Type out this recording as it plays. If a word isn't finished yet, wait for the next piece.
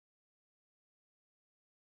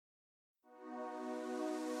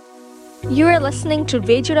You are listening to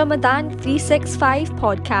Radio Ramadan 365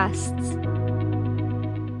 podcasts.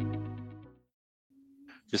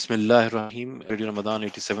 Bismillah ar-Rahim, Radio Ramadan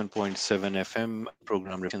 87.7 FM,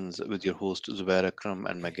 program with your host Zubair Akram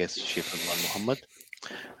and my guest Sheikh Rizwan Muhammad.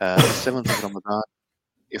 The 7th of Ramadan,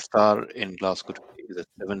 Iftar in Glasgow today is at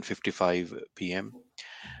 7:55 p.m.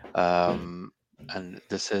 And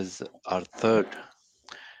this is our third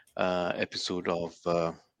episode of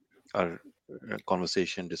our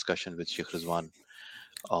conversation discussion with Sheikh Rizwan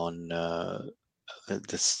on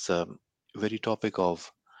this very topic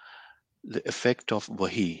of the effect of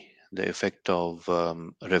Wahi, the effect of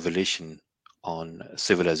revelation on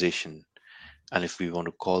civilization, and if we want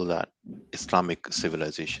to call that Islamic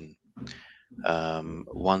civilization.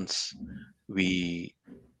 Once we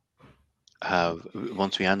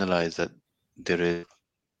once we analyze that there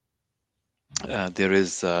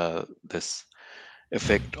is this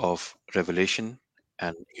effect of revelation,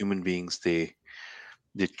 and human beings they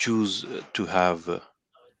choose to have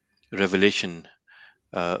revelation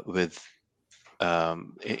with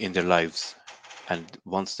in their lives, and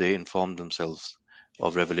once they inform themselves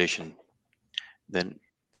of revelation, then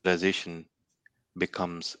civilization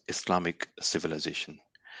becomes Islamic civilization.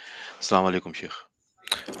 Assalamu alaikum, Sheikh.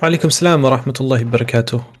 وعليكم السلام ورحمة الله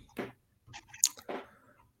وبركاته.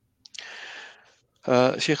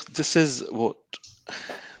 Sheikh, this is what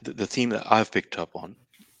the theme that I've picked up on,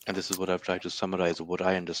 and this is what I've tried to summarize of what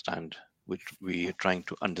I understand, which we are trying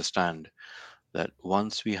to understand, that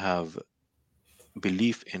once we have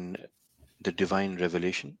belief in the divine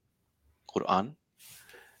revelation, Quran,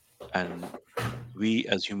 and we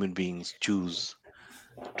as human beings choose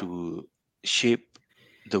to shape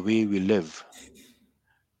the way we live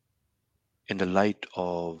in the light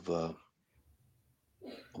of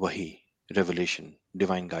Wahi, revelation,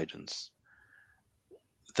 divine guidance,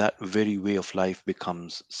 that very way of life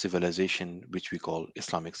becomes civilization, which we call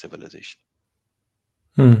Islamic civilization.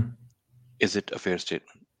 Is it a fair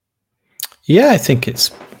statement? Yeah, I think it's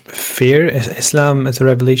fair. Islam as a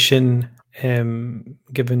revelation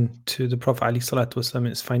given to the Prophet ﷺ in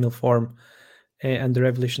its final form, and the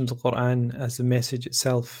revelation of the Quran as the message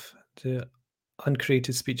itself, the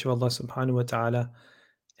uncreated speech of Allah subhanahu wa ta'ala,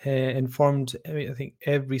 informed, I think,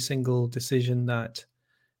 every single decision that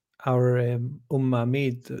our ummah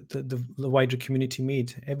made, the wider community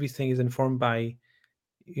made. Everything is informed by,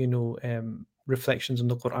 reflections on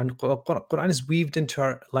the Quran. Quran is weaved into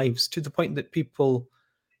our lives to the point that people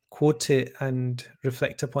quote it and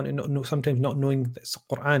reflect upon it, sometimes not knowing that it's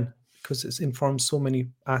the Quran, because it's informed so many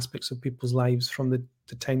aspects of people's lives from the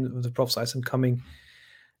time of the Prophet ﷺ coming.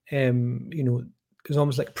 It's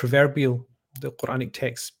almost like proverbial. The Quranic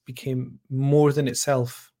text became more than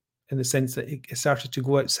itself, in the sense that it started to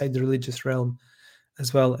go outside the religious realm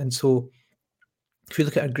as well. And so if you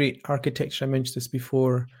look at a great architecture, I mentioned this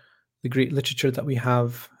before, the great literature that we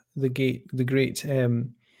have, the great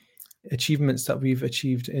achievements that we've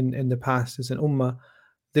achieved in the past as an ummah,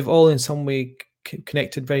 they've all in some way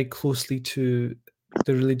connected very closely to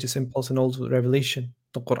the religious impulse and also the revelation,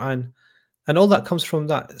 the Quran. And all that comes from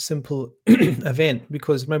that simple event,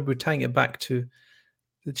 because remember, we're tying it back to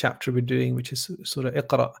the chapter we're doing, which is Surah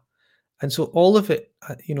Iqra. And so all of it,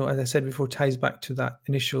 as I said before, ties back to that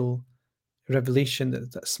initial revelation,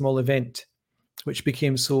 that small event, which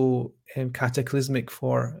became so cataclysmic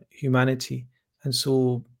for humanity, and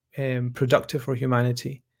so productive for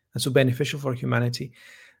humanity, and so beneficial for humanity.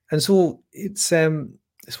 And so it's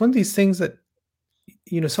one of these things that,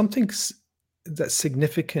 something that's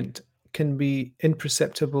significant can be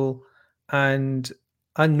imperceptible and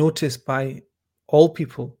unnoticed by all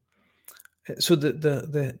people. So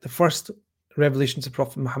the first revelations of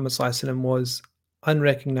Prophet Muhammad ﷺ was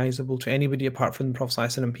unrecognizable to anybody apart from the Prophet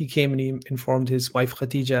ﷺ. He came and he informed his wife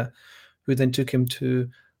Khadija, who then took him to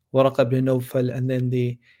Waraqa bin Nawfal, and then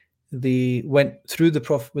they went through the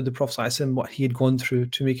Prophet with the Prophet ﷺ, what he had gone through,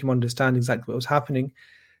 to make him understand exactly what was happening.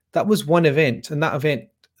 That was one event, and that event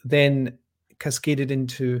then cascaded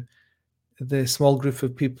into the small group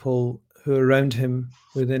of people who were around him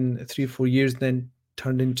within 3 or 4 years, then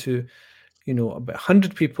turned into about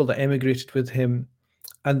 100 people that emigrated with him,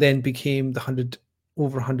 and then became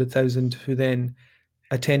over 100,000 who then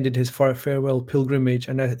attended his farewell pilgrimage,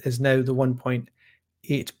 and is now the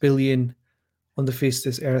 1.8 billion on the face of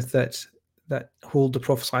this earth that hold the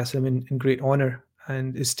Prophet ﷺ in great honor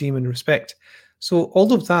and esteem and respect. So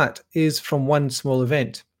all of that is from one small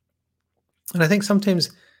event. And I think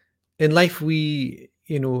sometimes in life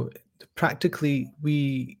practically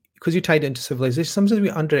because you tied it into civilization, sometimes we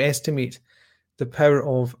underestimate the power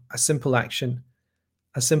of a simple action,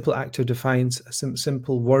 a simple act of defiance, a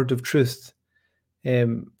simple word of truth,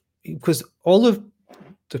 because all of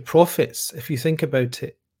the prophets, if you think about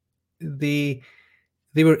it, they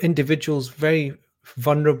were individuals very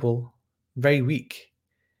vulnerable, very weak,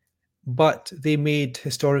 but they made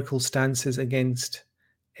historical stances against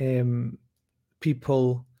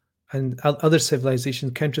people and other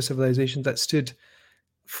civilizations, counter civilizations that stood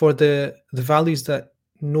for the values that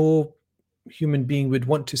no human being would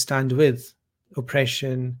want to stand with: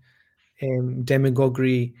 oppression,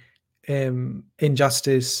 demagoguery,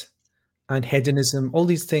 injustice, and hedonism. All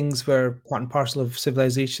these things were part and parcel of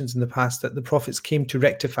civilizations in the past that the prophets came to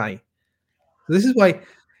rectify. This is why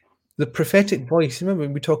the prophetic voice. Remember,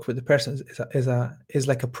 when we talk about the person is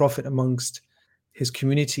like a prophet amongst his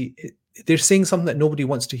community. They're saying something that nobody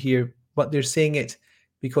wants to hear, but they're saying it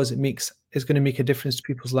because it's going to make a difference to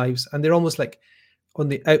people's lives, and they're almost like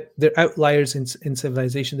they're outliers in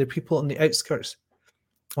civilization. They're people on the outskirts,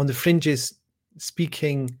 on the fringes,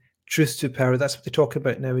 speaking truth to power. That's what they talk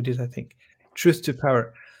about nowadays, I think. Truth to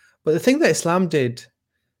power. But the thing that Islam did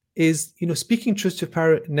is, speaking truth to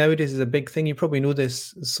power nowadays is a big thing. You probably know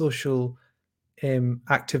this. Social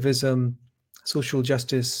activism, social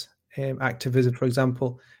justice activism, for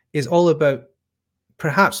example, is all about,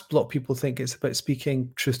 perhaps a lot of people think it's about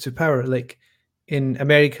speaking truth to power. Like in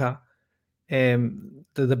America,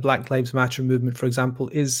 the Black Lives Matter movement, for example,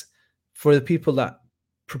 is for the people that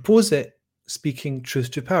propose it, speaking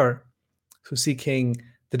truth to power. So seeking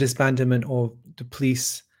the disbandment of the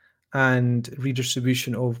police and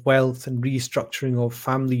redistribution of wealth and restructuring of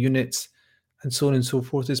family units and so on and so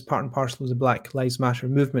forth is part and parcel of the Black Lives Matter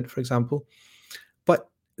movement, for example. But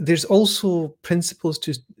there's also principles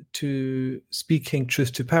to speaking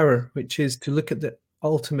truth to power, which is to look at the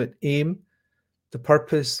ultimate aim, the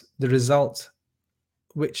purpose, the result,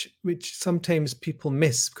 which sometimes people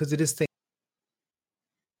miss because it is things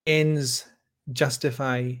ends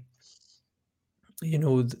justify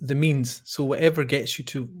the means. So whatever gets you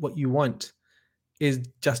to what you want is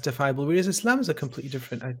justifiable, whereas Islam is a completely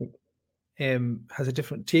different, I think, has a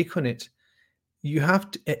different take on it. You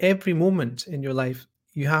have to, at every moment in your life,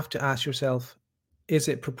 you have to ask yourself, is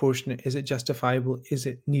it proportionate? Is it justifiable? Is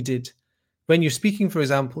it needed? When you're speaking, for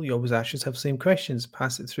example, you always ask yourself the same questions,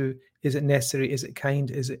 pass it through. Is it necessary? Is it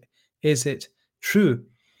kind? Is it true?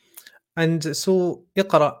 And so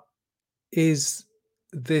Iqra is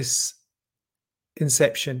this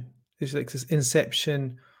inception. It's like this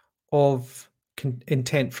inception of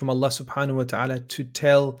intent from Allah subhanahu wa ta'ala to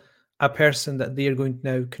tell a person that they are going to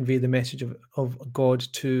now convey the message of God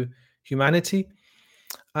to humanity.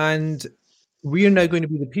 And we are now going to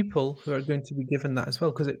be the people who are going to be given that as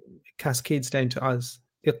well, because it cascades down to us.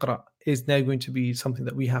 Iqra is now going to be something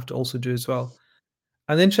that we have to also do as well.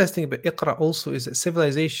 And the interesting about Iqra also is that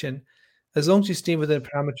civilization, as long as you stay within the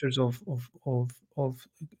parameters of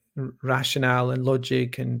rationale and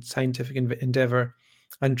logic and scientific endeavor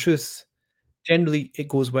and truth, generally it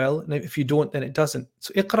goes well. Now, if you don't, then it doesn't.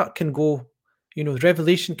 So Iqra can go,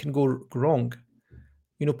 revelation can go wrong.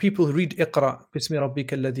 People who read Iqra, Bismi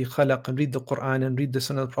Rabbika alladhi khalaq, and read the Quran and read the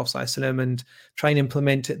Sunnah of the Prophet ﷺ and try and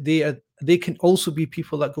implement it, they can also be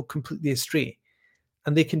people that go completely astray.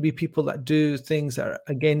 And they can be people that do things that are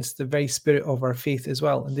against the very spirit of our faith as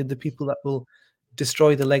well. And they're the people that will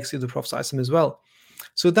destroy the legacy of the Prophet ﷺ as well.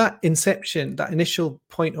 So that inception, that initial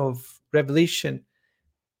point of revelation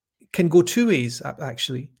can go two ways,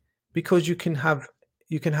 actually, because you can have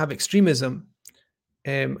extremism,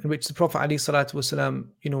 in which the Prophet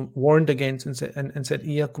ﷺ, warned against and said,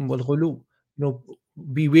 "Iyakum wal ghulu,"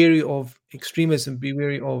 be wary of extremism, be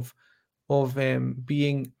wary of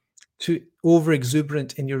being too over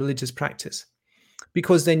exuberant in your religious practice,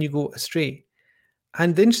 because then you go astray.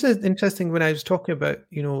 And the interesting, when I was talking about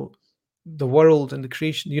the world and the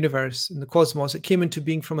creation, the universe and the cosmos, it came into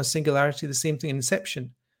being from a singularity, the same thing in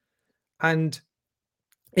inception. And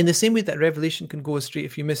in the same way that revelation can go astray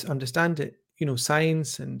if you misunderstand it,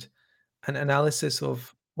 science and analysis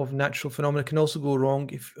of natural phenomena can also go wrong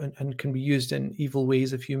and can be used in evil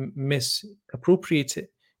ways if you misappropriate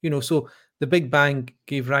it. So the Big Bang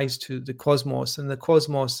gave rise to the cosmos, and the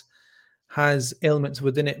cosmos has elements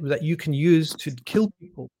within it that you can use to kill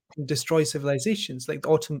people, to destroy civilizations. Like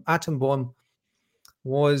the atom bomb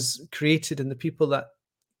was created, and the people that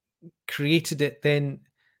created it then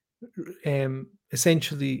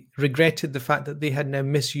essentially regretted the fact that they had now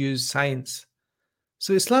misused science.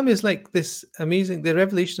 So Islam is like this amazing, the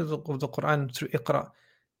revelation of the Quran through Iqra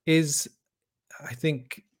is, I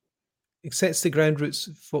think, it sets the ground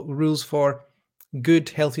rules for good,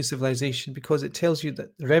 healthy civilization, because it tells you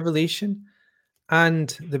that the revelation and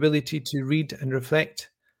the ability to read and reflect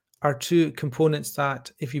are two components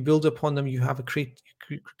that, if you build upon them, you have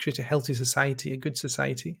create a healthy society, a good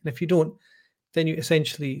society. And if you don't, then you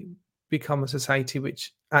essentially become a society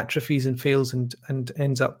which atrophies and fails and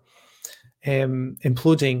ends up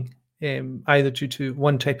imploding, either due to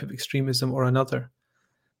one type of extremism or another.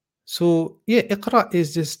 So yeah, Iqra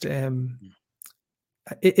is just it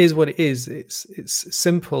is what it is. It's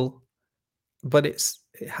simple, but it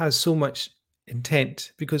has so much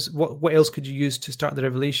intent, because what else could you use to start the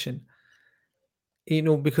revelation?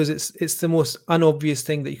 Because it's the most unobvious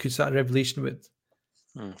thing that you could start a revelation with.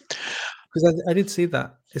 Because I did say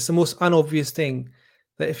that it's the most unobvious thing,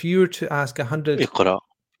 that if you were to ask 100 Iqra.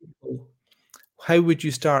 people, how would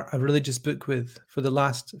you start a religious book with for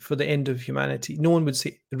the end of humanity? No one would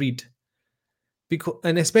say read.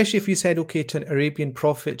 And especially if you said, okay, to an Arabian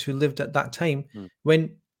prophet who lived at that time,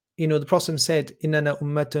 when the Prophet said, "Innana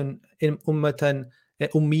ummatan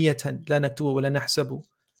ummiyatan la naktubu wa la nahsabu."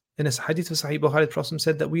 In a hadith of Sahih Bukhari, the Prophet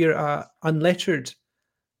said that we are unlettered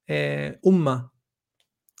ummah,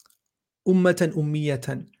 ummatan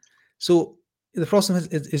ummiyatan. So the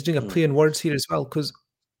Prophet is doing a play on words here as well, because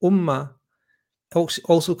ummah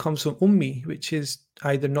also comes from ummi, which is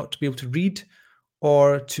either not to be able to read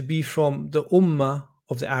or to be from the ummah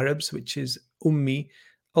of the Arabs, which is ummi.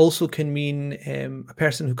 Also can mean a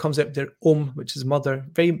person who comes out of their which is mother,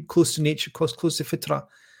 very close to nature, close to fitra.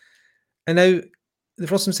 And now the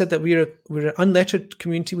Prophet said that we're an unlettered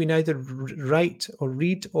community. We neither write or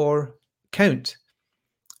read or count.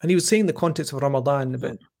 And he was saying in the context of Ramadan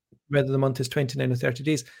about whether the month is 29 or 30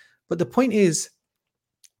 days. But the point is,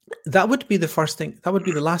 that would be the first thing. That would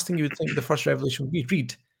be the last thing you would think the first revelation would be: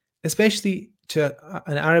 read, especially to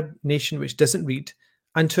an Arab nation which doesn't read,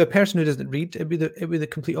 and to a person who doesn't read, it'd be the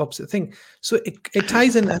complete opposite thing. So it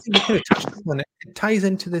ties in. I think we kind of touched on it. It ties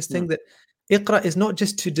into this thing that Iqra is not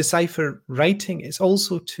just to decipher writing; it's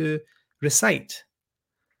also to recite.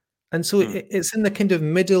 And so it's in the kind of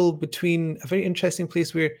middle between, a very interesting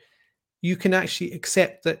place where you can actually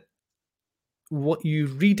accept that what you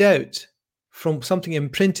read out from something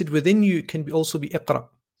imprinted within you can also be Iqra.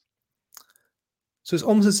 So it's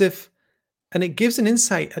almost as if, and it gives an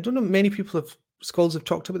insight. I don't know, many scholars have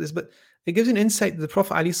talked about this, but it gives an insight that the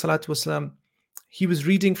Prophet ﷺ, he was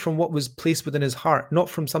reading from what was placed within his heart, not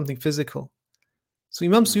from something physical. So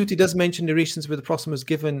Imam Suyuti does mention narrations where the Prophet was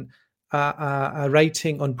given a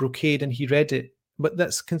writing on brocade and he read it, but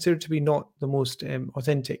that's considered to be not the most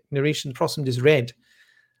authentic narration. The Prophet just read.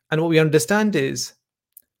 And what we understand is,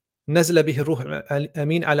 نزل به الروح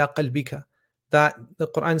الأمين على قلبك, that the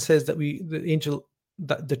Quran says that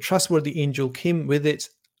the trustworthy angel came with it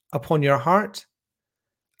upon your heart.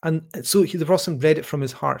 And so the Prophet read it from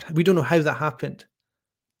his heart. We don't know how that happened.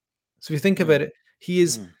 So if you think about it,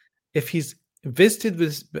 if he's visited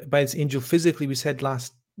by this angel physically, we said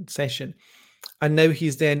last session, and now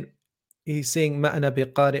he's saying ما أنا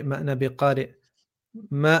بقارئ ما أنا بقارئ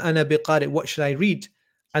ما أنا بقارئ, what should I read?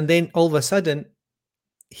 And then all of a sudden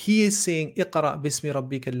he is saying اقرأ باسم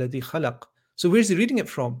ربك الذي خلق. So where's he reading it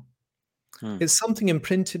from? It's something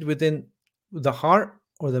imprinted within the heart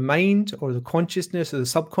or the mind or the consciousness or the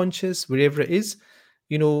subconscious, wherever it is.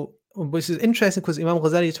 Which is interesting because Imam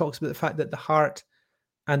Ghazali talks about the fact that the heart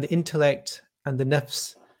and the intellect and the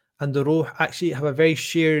nafs and the ruh actually have a very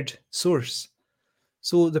shared source.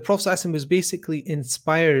 So the Prophet ﷺ was basically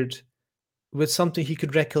inspired with something he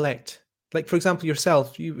could recollect. Like, for example,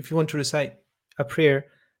 yourself, if you want to recite a prayer,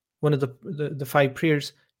 one of the 5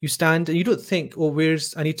 prayers, you stand and you don't think,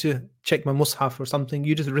 I need to check my mushaf or something.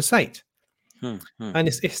 You just recite. And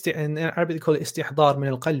in Arabic they call it istihdar min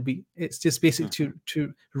al-qalbi. It's just basically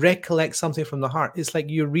to recollect something from the heart. It's like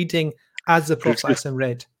you're reading as the Prophet ﷺ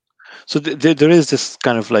read. So there is this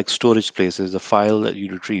kind of like storage places, the file that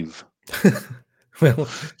you retrieve. Well,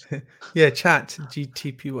 yeah, chat,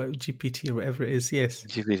 GPT or whatever it is, yes.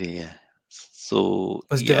 GPT, yeah. So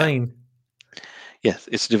It's divine. Yes,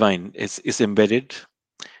 it's divine. It's embedded,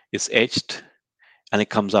 it's etched, and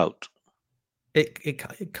it comes out.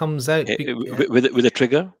 It comes out with a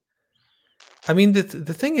trigger. I mean, the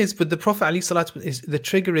thing is, with the Prophet ﷺ, the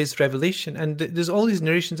trigger is revelation, and there's all these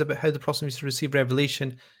narrations about how the Prophet used to receive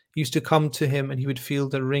revelation. He used to come to him, and he would feel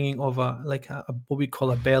the ringing of what we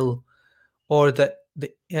call a bell, or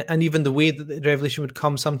and even the way that the revelation would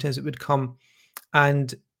come. Sometimes it would come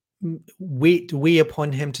and weigh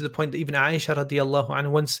upon him to the point that even Aisha radiallahu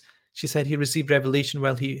anha, once she said he received revelation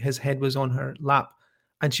while his head was on her lap,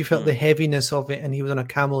 and she felt the heaviness of it, and he was on a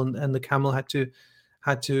camel, and the camel had to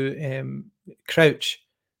crouch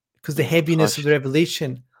because the heaviness of the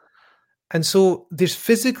revelation. And so there's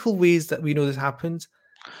physical ways that we know this happens,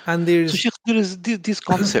 And So, there's Sheikh, there is these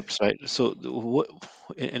concepts, right? So, what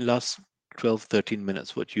in last 12, 13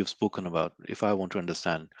 minutes, what you've spoken about, if I want to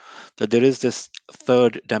understand that there is this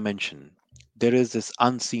third dimension, there is this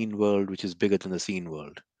unseen world which is bigger than the seen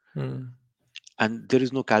world, Hmm. and there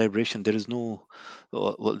is no calibration, there is no,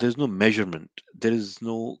 well, there is no measurement, there is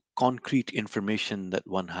no concrete information that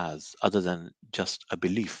one has other than just a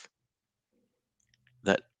belief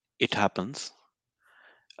that it happens.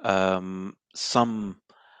 Some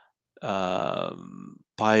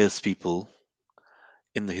pious people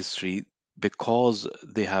in the history, because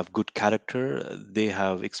they have good character, they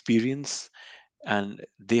have experience, and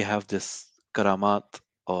they have this karamat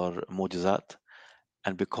or mujizat,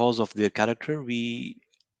 and because of their character we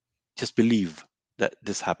just believe that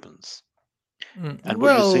this happens. And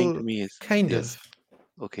what you're saying to well, me is kind yes, of.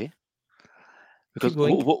 okay, because Keep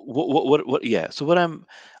going. what yeah, so what I'm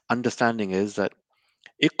understanding is that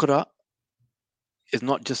Iqra is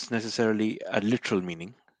not just necessarily a literal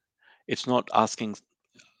meaning. It's not asking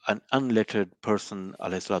an unlettered person,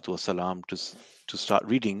 alayhi salatu wasalam, to start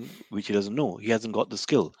reading, which he doesn't know. He hasn't got the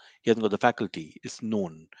skill. He hasn't got the faculty. It's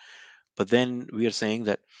known. But then we are saying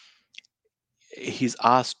that he's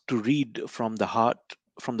asked to read from the heart,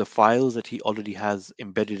 from the files that he already has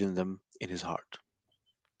embedded in them in his heart.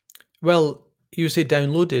 Well, you say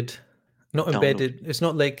downloaded, not Download. embedded. It's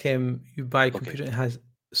not like you buy a Okay. computer and it has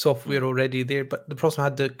software Mm, already there, but the person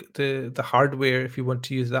had the hardware, if you want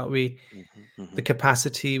to use it that way, the mhm,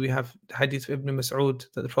 capacity. We have the hadith of Ibn Mas'ud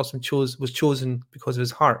that the Prophet was chosen because of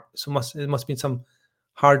his heart. So it must be some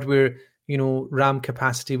hardware, RAM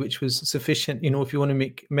capacity, which was sufficient. If you want to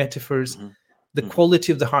make metaphors, mhm, the mhm,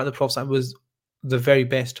 quality of the heart of the Prophet was the very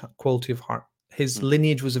best quality of heart. His mhm,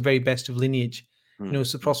 lineage was the very best of lineage. mhm,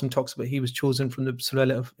 So the mhm, Prophet talks about he was chosen from the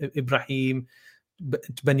Sulala of Ibrahim,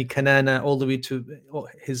 to Bani Kanana, all the way to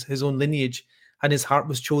his own lineage, and his heart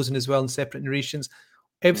was chosen as well in separate narrations.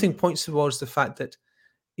 Everything mhm, points towards the fact that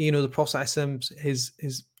the Prophet his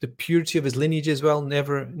the purity of his lineage as well.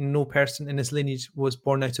 Never, no person in his lineage was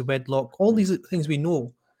born out of wedlock. All these things we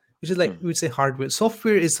know, which is like mhm, we would say hardware.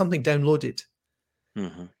 Software is something downloaded,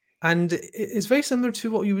 mhm, and it's very similar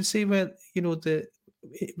to what you would say when the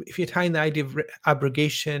if you tie in the idea of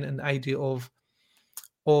abrogation and the idea of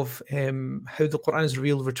how the Quran is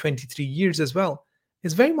revealed over 23 years as well.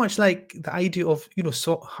 It's very much like the idea of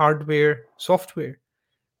hardware, software,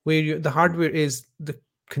 where the mhm, hardware is the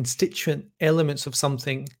constituent elements of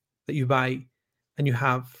something that you buy and you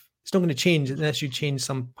have. It's not going to change unless you change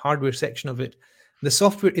some hardware section of it. The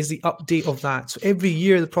software is the update of that. So every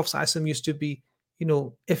year, the Prophet ﷺ used to be,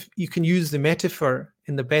 if you can use the metaphor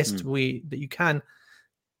in the best mhm, way that you can,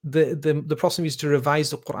 the Prophet used to revise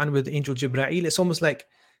the Quran with the angel Jibreel. It's almost like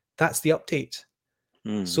that's the update.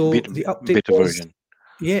 mhm. So the update Beta was, version.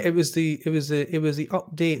 yeah, it was the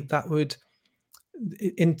update that would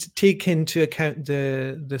take into account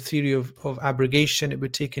the theory of abrogation. It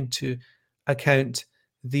would take into account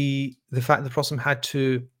the fact the Prophet had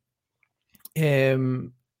to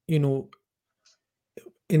um you know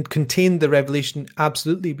contain the revelation,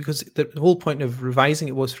 absolutely, because the whole point of revising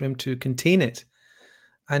it was for him to contain it.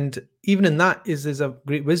 And even in that is a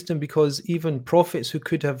great wisdom, because even prophets who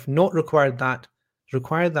could have not required that.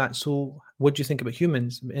 So what do you think about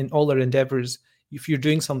humans in all their endeavors? If you're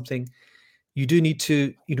doing something, you do need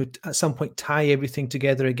to, at some point tie everything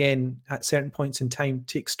together again at certain points in time,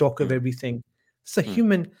 take stock of Mm, everything. It's a mm,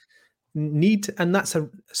 human need, and that's a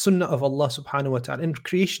sunnah of Allah subhanahu wa ta'ala. In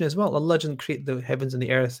creation as well, Allah doesn't create the heavens and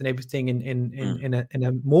the earth and everything mm, in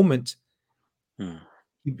a moment. mm,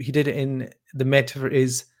 He did it in the metaphor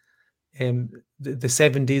is the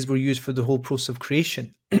 7 days were used for the whole process of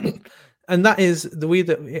creation. And that is the way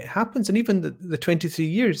that it happens. And even the 23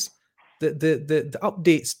 years, the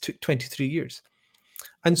updates took 23 years.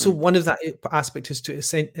 And so mm, one of that aspect is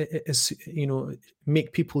to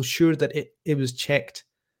make people sure that it was checked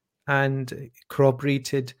and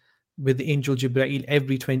corroborated with the angel Jibreel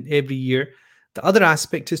every year. The other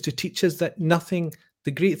aspect is to teach us that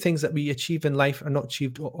the great things that we achieve in life are not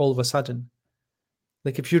achieved all of a sudden.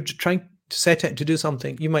 Like if you're trying to set out to do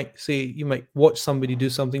something, you might watch somebody do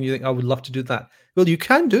something, you think, I would love to do that. Well, you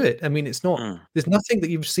can do it. I mean, mm, there's nothing that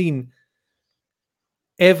you've seen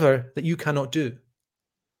ever that you cannot do.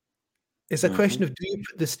 It's a mhm, question of, do you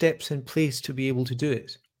put the steps in place to be able to do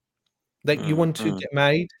it? Like you mm, want to mm, get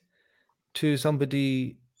married to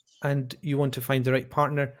somebody and you want to find the right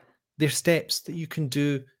partner. There's steps that you can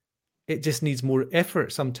do. It just needs more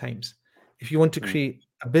effort sometimes. If you want to mm, create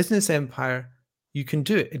a business empire, you can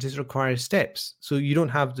do it. It just requires steps. So you don't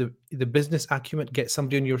have the business acumen, get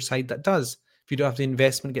somebody on your side that does. If you don't have the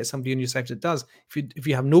investment, get somebody on your side that does. If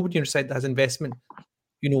you have nobody on your side that has investment,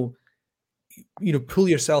 you know, pull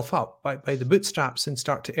yourself up by the bootstraps and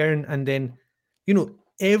start to earn. And then,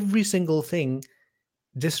 every single thing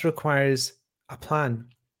just requires a plan.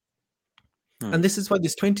 And Hmm. this is why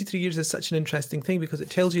this 23 years is such an interesting thing, because it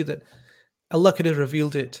tells you that Allah could have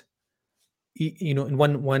revealed it, in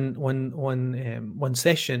one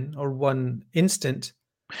session or one instant,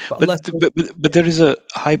 but But, Allah told. but there is a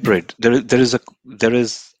hybrid. There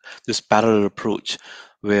is this parallel approach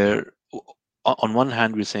where on one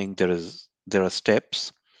hand we're saying there are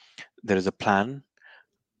steps, there is a plan,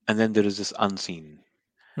 and then there is this unseen,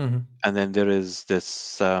 Mhm, and then there is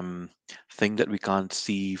this thing that we can't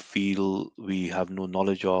see, feel, we have no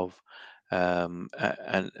knowledge of, and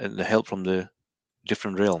the help from the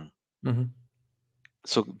different realm. mhm.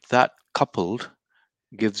 So that coupled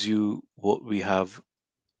gives you what we have,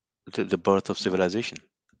 the birth of civilization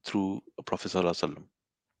through Prophet Sallallahu Alaihi Wasallam.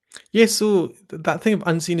 Yeah, so that thing of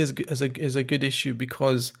unseen is a good issue,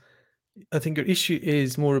 because I think your issue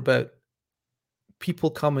is more about people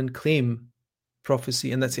come and claim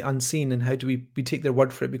prophecy, and that's the unseen, and how do we take their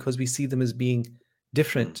word for it because we see them as being Hmm,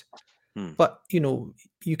 different. hmm, But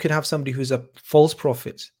you could have somebody who's a false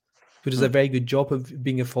prophet who does a hmm, very good job of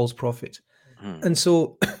being a false prophet. hmm, And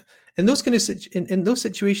so in those kind of in those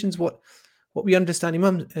situations, what we understand,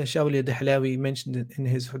 Imam Shawli al-Dahlawi mentioned in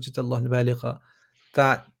his Hujjat Allah al-Baligha,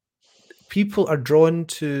 that people are drawn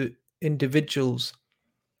to individuals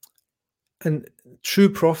and true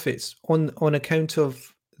prophets on account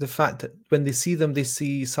of the fact that when they see them, they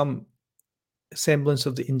see some semblance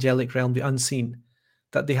of the angelic realm, the unseen,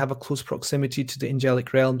 that they have a close proximity to the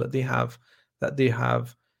angelic realm, that they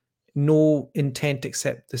have no intent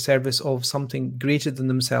except the service of something greater than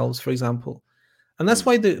themselves, for example. And that's hmm,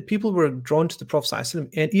 why the people were drawn to the Prophet ﷺ,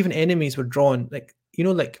 and even enemies were drawn. Like,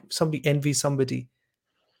 like somebody envies somebody,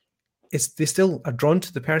 they still are drawn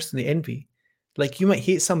to the person they envy. Like, you might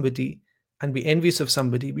hate somebody and be envious of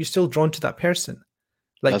somebody, but you're still drawn to that person.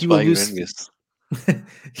 Like, that's you will why you're lose. envious.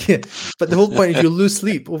 Yeah, but the whole point is you'll lose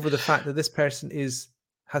sleep over the fact that this person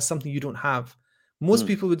has something you don't have. Most Hmm,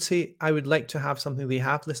 people would say, I would like to have something they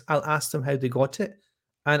have. I'll ask them how they got it,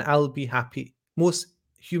 and I'll be happy. Most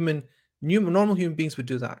normal human beings would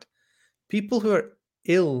do that. People who are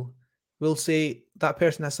ill will say, that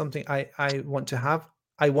person has something I want to have.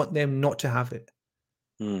 I want them not to have it.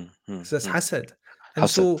 hmm, hmm, So that's hmm. hasad. And Hasad.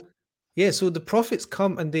 so, yeah, so the prophets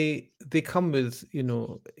come, and they come with,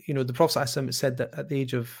 the Prophet ﷺ said that at the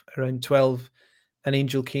age of around 12, an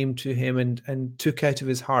angel came to him and took out of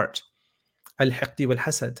his heart al-hiqdi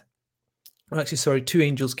wal-hasad. Or actually, sorry, two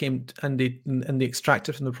angels came, and they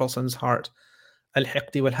extracted from the Prophet's heart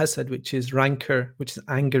al-hiqdi wal-hasad, which is rancor, which is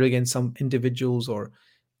anger against some individuals or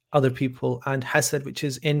other people, and hasad, which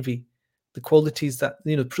is envy. The qualities that,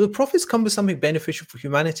 the prophets come with something beneficial for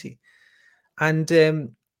humanity. And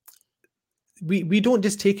we don't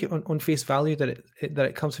just take it on face value that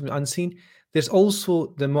it comes from the unseen. There's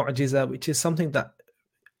also the mu'jiza, which is something that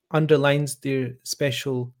underlines their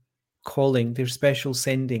special calling, their special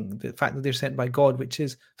sending, the fact that they're sent by God, which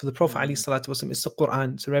is for the Prophet Ali Hmm, Salatu Wasallam, it's the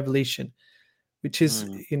Quran, it's a revelation, which is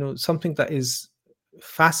hmm, something that is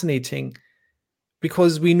fascinating,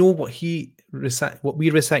 because we know what we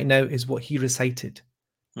recite now is what he recited.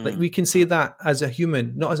 Like, hmm, we can say that as a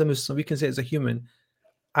human, not as a Muslim, we can say it as a human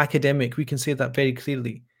academic, we can say that very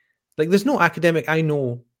clearly. Like, there's no academic I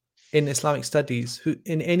know in Islamic studies who,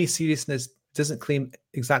 in any seriousness, doesn't claim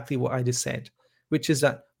exactly what I just said, which is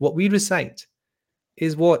that what we recite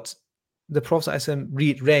is what the Prophet ﷺ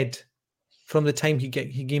read from the time he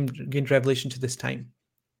gained revelation to this time.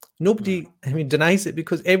 hmm, Nobody, denies it,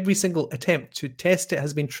 because every single attempt to test it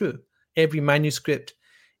has been true. Every manuscript,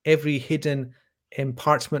 every hidden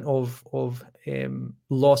parchment of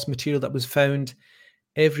lost material that was found,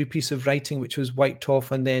 every piece of writing which was wiped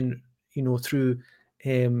off and then through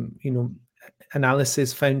um, you know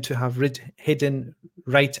analysis found to have hidden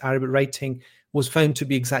Arabic writing, was found to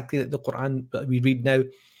be exactly like the Quran that we read now.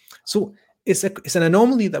 So it's an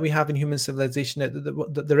anomaly that we have in human civilization,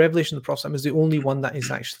 that the revelation of the Prophet is the only one that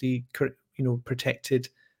is actually protected,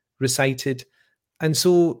 recited. And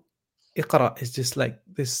so Iqra is just like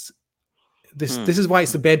this. This hmm. is why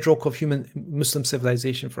it's the bedrock of human Muslim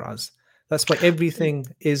civilization for us. That's why everything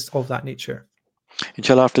is of that nature.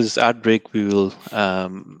 Inshallah, after this ad break, we will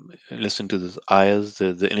listen to the ayahs,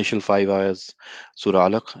 the initial five ayahs, Surah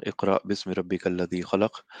Al Alaq, Iqra bismi rabbika alladhi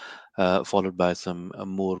khalaq, followed by some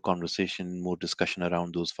more conversation, more discussion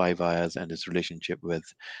around those five ayahs and its relationship with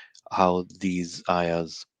how these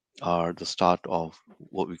ayahs are the start of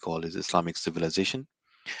what we call is Islamic civilization.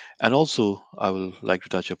 And also, I will like to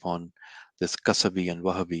touch upon this Kasabi and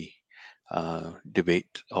Wahhabi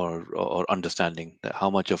debate or understanding that how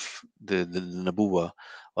much of the nabuwa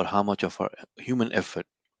or how much of our human effort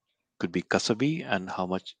could be kasabi and how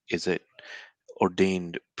much is it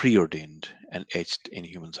preordained and etched in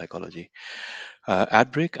human psychology.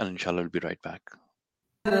 Ad break, and inshallah we'll be right back.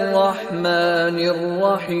 الرحمن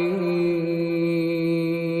الرحيم.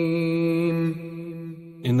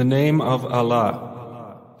 In the name of Allah,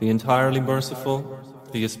 the entirely merciful,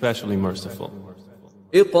 the especially merciful.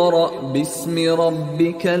 اقرأ باسم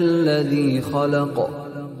ربك الذي خلق.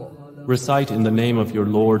 Recite in the name of your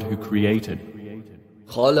Lord who created.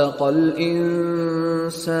 خلق الإنسان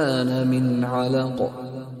من علق.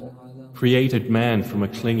 Created man from a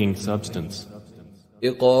clinging substance.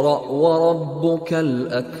 اقرأ وربك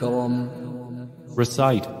الأكرم.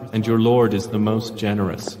 Recite, and your Lord is the most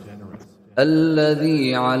generous.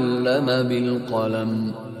 الذي علم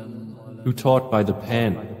بالقلم. Who taught by the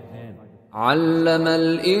pen. علم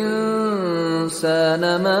الإنسان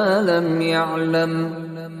ما لم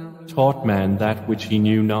يعلم. Taught man that which he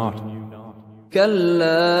knew not.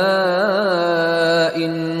 كلا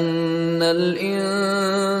إن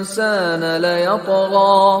الإنسان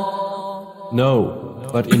ليطغى. No,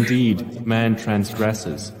 but indeed man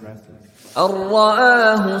transgresses. أن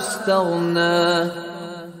رآه استغنى.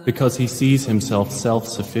 Because he sees himself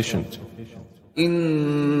self-sufficient.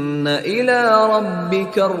 إن إلى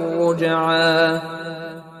ربك الرجعى.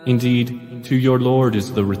 Indeed, to your Lord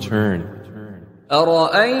is the return.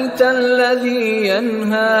 أرأيت الذي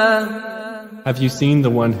ينهى. Have you seen the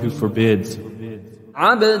one who forbids?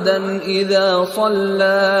 عبدا إذا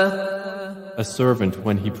صلى. A servant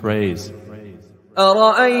when he prays.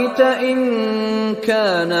 أرأيت إن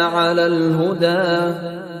كان على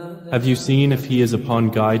الهدى. Have you seen if he is upon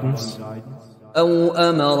guidance? أو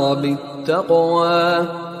أمر بالتقوى.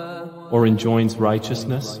 Or enjoins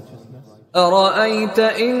righteousness? أرأيت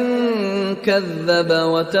إن كذب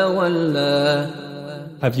وتولى.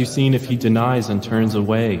 Have you seen if he denies and turns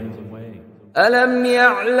away? ألم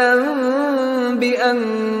يعلم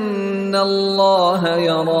بأن الله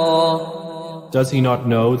يرى. Does he not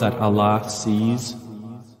know that Allah sees?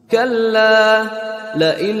 كلا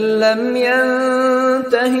لئن لم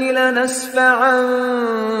ينته لنسفعا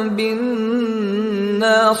بالناصية.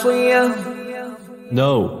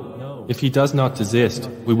 No, if he does not desist,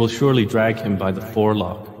 we will surely drag him by the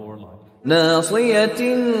forelock. ناصية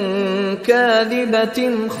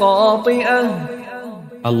كاذبة خاطئة.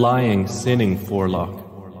 A lying, sinning forelock.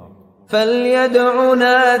 فليدع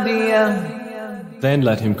ناديه. Then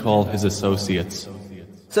let him call his associates.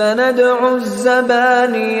 سندع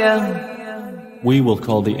الزبانية. We will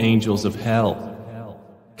call the angels of hell.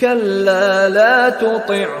 كلا لا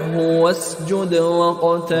تطعه واسجد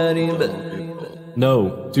واقترب.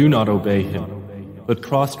 No, do not obey him, but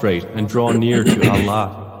prostrate and draw near to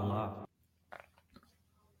Allah.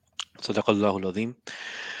 Sadaqallahu al-Azim.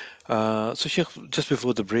 So Sheikh, just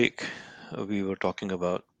before the break, we were talking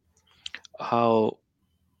about how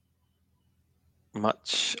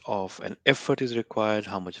much of an effort is required,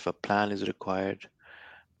 how much of a plan is required,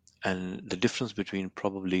 and the difference between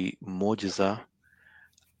probably mojiza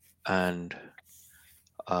and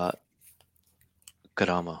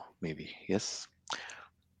karama, maybe, yes.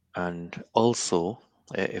 And also,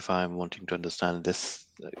 if I'm wanting to understand this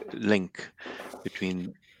link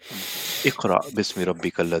between Iqra bismi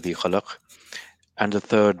rabbika alladhi khalaq and the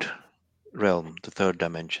third realm, the third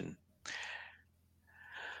dimension.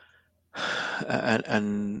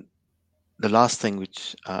 And the last thing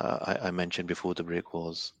which I mentioned before the break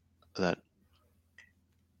was that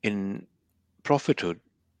in prophethood,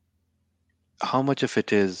 how much of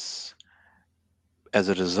it is as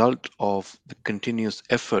a result of the continuous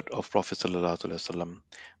effort of Prophet ﷺ,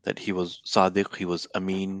 that he was Sadiq, he was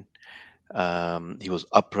Amin, he was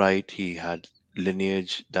upright, he had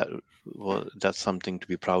lineage that's something to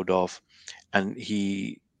be proud of, and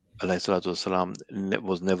he ﷺ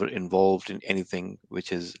was never involved in anything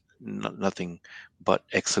which is nothing but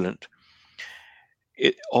excellent.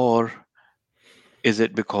 Or is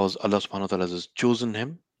it because Allah subhanahu wa ta'ala has chosen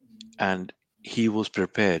him and he was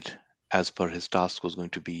prepared as per his task was going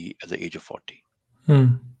to be at the age of 40?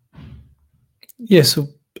 Yeah, so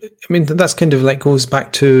I mean that's kind of like goes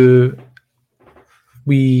back to,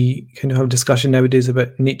 we kind of have a discussion nowadays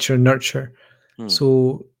about nature and nurture.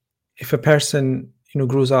 So if a person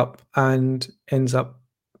grows up and ends up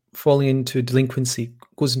falling into delinquency,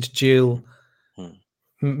 goes into jail,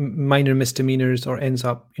 minor misdemeanors, or ends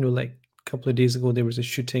up like a couple of days ago there was a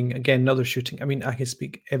shooting, again another shooting. I mean, I can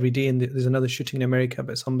speak every day, and there's another shooting in America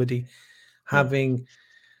about somebody having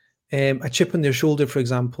a chip on their shoulder, for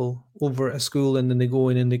example, over a school, and then they go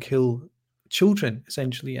in and they kill children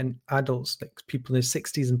essentially and adults, like people in their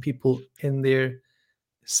 60s and people in their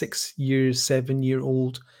 6 years,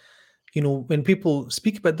 7-year-old. When people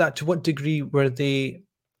speak about that, to what degree were they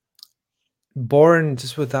born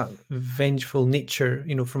just with that vengeful nature,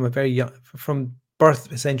 from a very young, from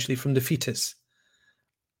birth, essentially from the fetus?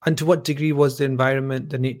 And to what degree was the environment,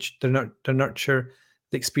 the nature, the nurture,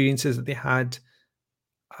 the experiences that they had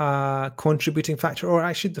a contributing factor, or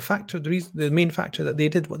actually the main factor that they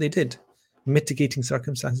did what they did, mitigating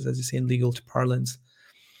circumstances, as they say in legal parlance.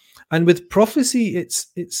 And with prophecy, it's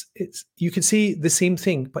you could say the same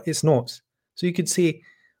thing, but it's not. So you could say,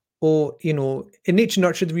 in nature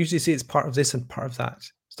nurture, we usually say it's part of this and part of that.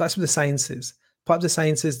 So that's what the science is. Part of the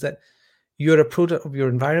science is that you're a product of your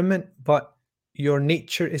environment, but your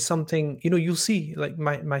nature is something, you'll see, like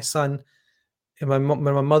my son, and when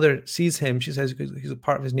my mother sees him, she says he's a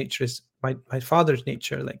part of his nature is my father's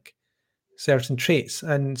nature, like certain traits.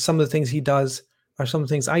 And some of the things he does are some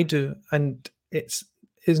things I do. And it's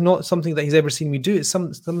not something that he's ever seen me do. It's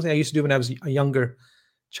something I used to do when I was a younger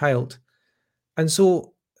child. And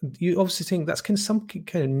so you obviously think that's some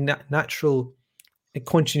kind of natural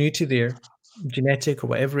continuity there, genetic or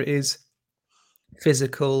whatever it is,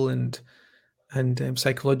 physical and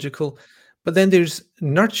psychological. But then there's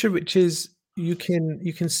nurture, which is you can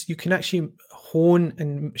actually hone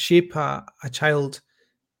and shape a child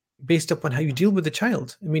based upon how you deal with the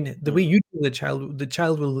child. I mean, the way you deal with the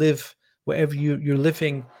child will live whatever you're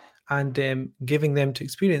living and giving them to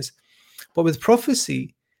experience. But with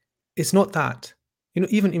prophecy, it's not that.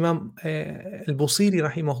 Even Imam al-Busiri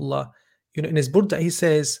rahimahullah, in his Burda, he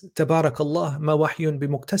says, Tabarakallah ma wahyun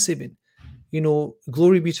bimuktasibin.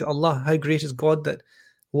 Glory be to Allah, how great is God that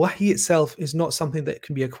wahy itself is not something that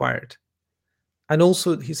can be acquired. And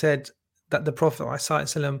also he said that the Prophet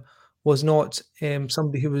ﷺ was not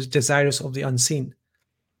somebody who was desirous of the unseen.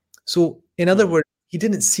 So in other words, he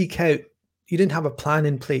didn't have a plan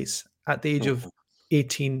in place at the age of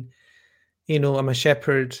 18. I'm a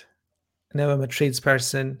shepherd, now I'm a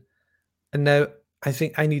tradesperson, and now I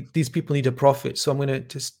think these people need a prophet, so I'm going to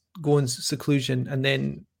just go in seclusion, and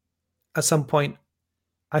then at some point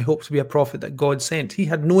I hope to be a prophet that God sent. He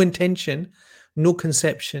had no intention, no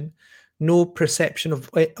conception, no perception of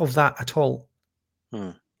that at all.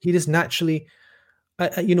 He just naturally,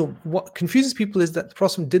 what confuses people is that the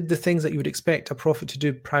Prophet did the things that you would expect a prophet to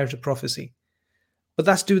do prior to prophecy. But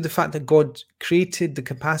that's due to the fact that God created the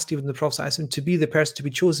capacity within the Prophet to be the person to be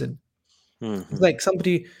chosen. It's like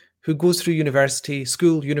somebody who goes through university,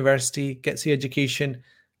 gets the education,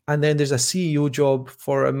 and then there's a CEO job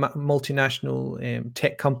for a multinational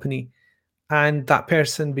tech company, and that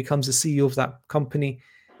person becomes the CEO of that company.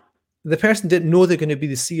 The person didn't know they're going to be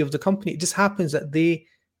the CEO of the company. It just happens that they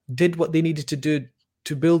did what they needed to do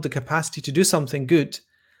to build the capacity to do something good,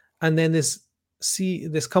 and then this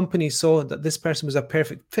company saw that this person was a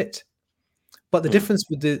perfect fit. But the difference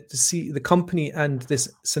with the company and this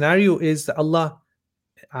scenario is that Allah,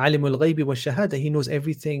 Alimul Ghaibi wa Shahada, He knows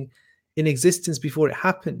everything in existence before it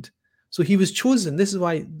happened. So He was chosen. This is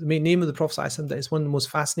why the main name of the Prophet ﷺ, that is one of the most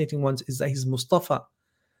fascinating ones, is that he's Mustafa.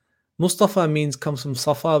 Mustafa comes from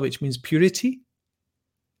Safa, which means purity.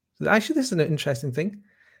 Actually, this is an interesting thing.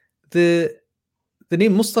 The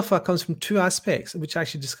name Mustafa comes from two aspects, which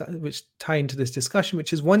actually which tie into this discussion.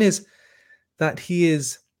 Which is, one is that he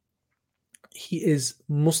is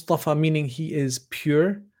Mustafa, meaning he is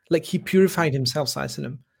pure, like he purified himself.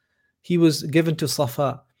 Sallallahu. He was given to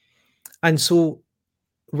Safa, and so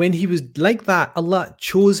when he was like that, Allah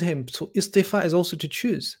chose him. So istifa is also to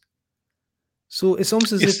choose. So it's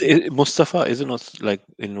almost as if Mustafa is not like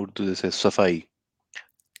in Urdu they say Safai,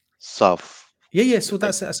 Saf. Yeah. So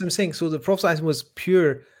that's what I'm saying. So the Prophet was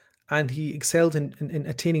pure, and he excelled in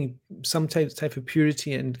attaining some type of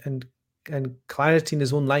purity and clarity in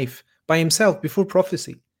his own life by himself before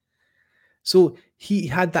prophecy. So he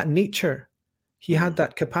had that nature, he had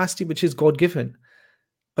that capacity which is God given.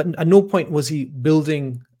 But at no point was he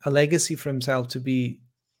building a legacy for himself to be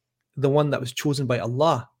the one that was chosen by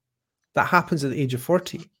Allah. That happens at the age of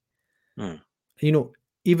 40.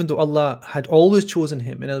 Even though Allah had always chosen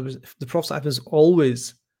him, in other words, the Prophet was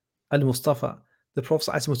always Al-Mustafa, the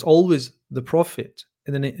Prophet was always the Prophet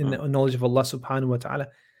in the knowledge of Allah subhanahu wa ta'ala.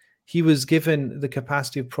 He was given the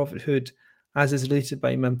capacity of prophethood, as is related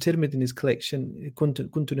by Imam Tirmidhi in his collection, Kuntu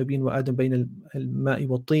nabiyyan wa adam bayna al-ma'i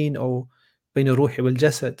wa tin, or bayna ruhi wal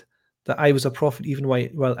jasad, that I was a prophet even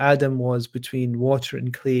while Adam was between water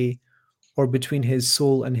and clay, or between his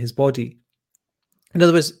soul and his body. In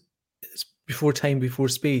other words, it's before time, before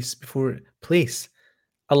space, before place.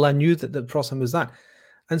 Allah knew that the Prophet was that.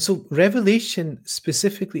 And so revelation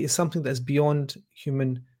specifically is something that's beyond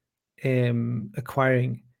human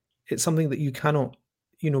acquiring. It's something that you cannot,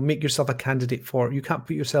 make yourself a candidate for. You can't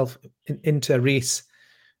put yourself into a race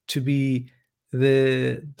to be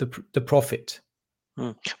the prophet.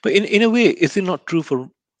 But in a way, is it not true for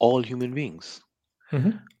all human beings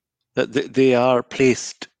that they are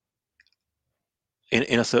placed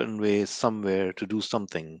in a certain way somewhere to do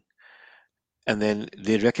something, and then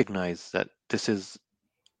they recognize that this is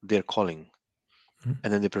their calling,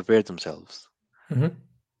 and then they prepare themselves, and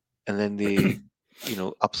then they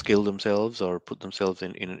upskill themselves or put themselves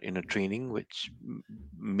in a training which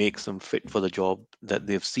makes them fit for the job that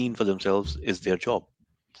they've seen for themselves is their job.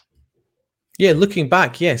 Yeah, looking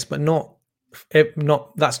back, yes, but not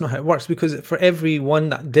that's not how it works, because for everyone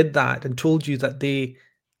that did that and told you that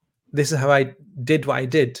this is how I did what I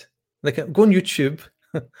did, like go on YouTube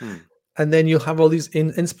and then you'll have all these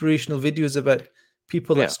inspirational videos about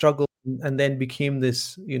people that struggled and then became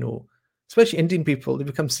this, especially Indian people, they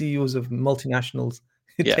become CEOs of multinationals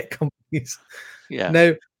tech companies.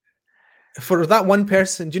 Now, for that one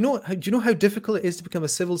person, do you know how difficult it is to become a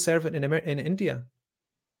civil servant in India?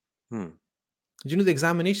 Do you know the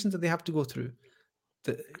examinations that they have to go through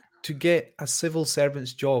to get a civil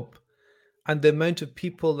servant's job, and the amount of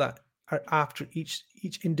people that are after each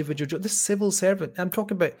individual job? This civil servant, I'm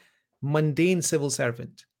talking about mundane civil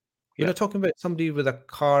servant. We're not talking about somebody with a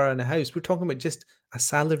car and a house. We're talking about just a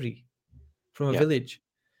salary from a village.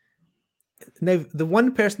 Now, the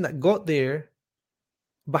one person that got there,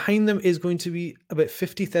 behind them is going to be about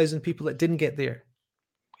 50,000 people that didn't get there.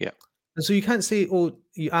 And so you can't say, oh,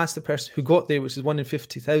 you ask the person who got there, which is 1 in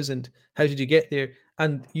 50,000, how did you get there?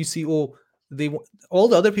 And you see, all the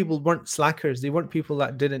other people weren't slackers. They weren't people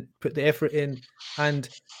that didn't put the effort in and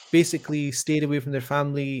basically stayed away from their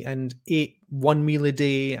family and ate one meal a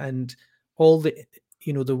day, and all the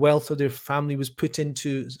the wealth of their family was put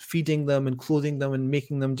into feeding them and clothing them and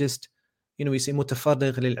making them just, we say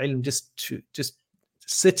mutafarrigh lil ilm, just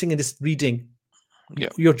sitting and just reading.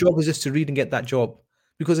 Your job is just to read and get that job.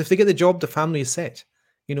 Because if they get the job, the family is set.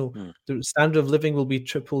 The standard of living will be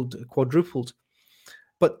tripled, quadrupled.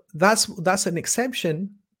 But that's an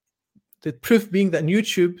exception. The proof being that on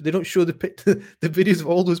YouTube, they don't show the videos of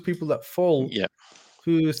all those people that fall,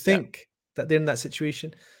 who think that they're in that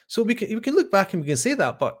situation. So we can look back and we can say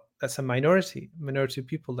that, but that's a minority of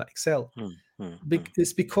people that excel.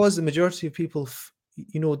 It's because the majority of people,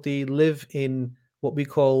 they live in what we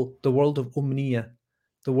call the world of umniya,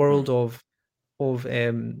 the world of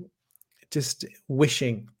just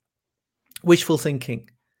wishful thinking.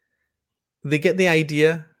 They get the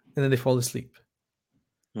idea and then they fall asleep.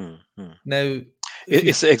 Now,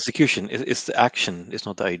 it's the execution, it's the action, it's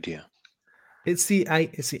not the idea. It's the idea,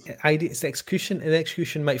 it's the execution, and the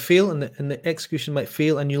execution might fail, and the execution might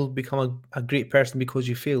fail, and you'll become a great person because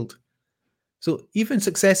you failed. So even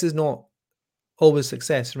success is not always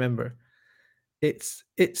success. Remember, it's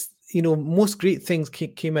most great things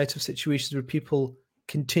came out of situations where people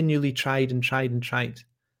continually tried and tried and tried.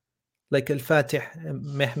 Like Al-Fatih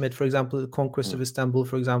Mehmed, for example, the conquest of Istanbul,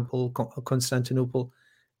 for example, Constantinople.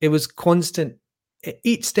 It was constant.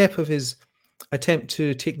 Each step of his attempt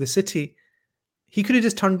to take the city, he could have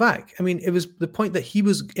just turned back. I mean, it was the point that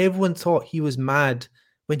everyone thought he was mad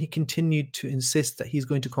when he continued to insist that he's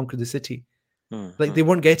going to conquer the city. Like they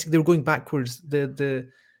were going backwards.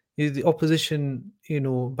 The opposition,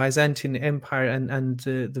 Byzantine Empire and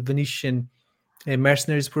the Venetian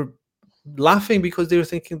mercenaries were laughing because they were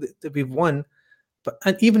thinking that we've won.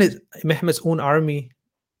 And even Mehmed's own army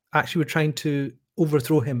actually were trying to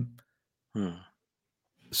overthrow him.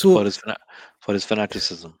 So for his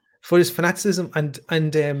fanaticism. And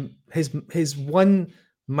his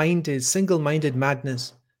one-minded, single-minded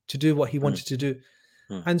madness to do what he wanted to do.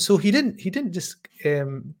 And so he didn't just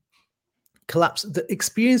collapse. The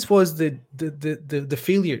experience was the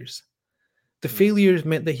failures. The failures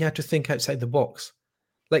meant that he had to think outside the box.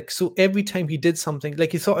 Like, so every time he did something,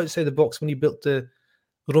 like he thought outside the box when he built the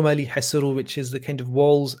Romali Hasuru, which is the kind of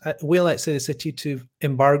walls well outside the city to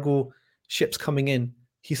embargo ships coming in.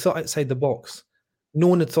 He thought outside the box. No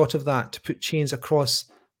one had thought of that, to put chains across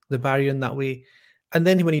the barrier in that way. And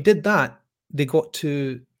then when he did that, they got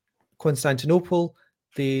to Constantinople.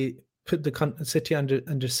 They put the city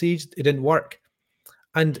under siege. It didn't work.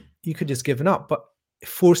 And you could just given up, but it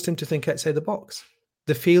forced him to think outside the box.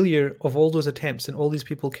 The failure of all those attempts and all these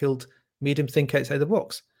people killed made him think outside the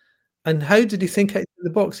box. And how did he think outside the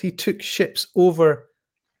box? He took ships over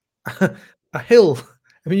a hill.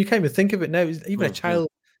 I mean, you can't even think of it now. Even a child,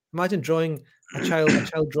 imagine drawing a child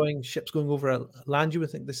drawing ships going over a land. You would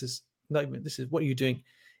think this is what are you doing?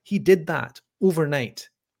 He did that overnight.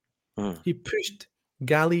 He pushed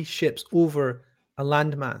galley ships over a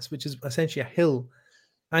landmass, which is essentially a hill,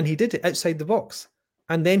 and he did it outside the box.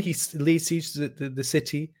 And then he laid siege to the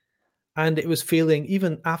city, and it was failing.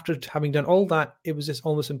 Even after having done all that, it was just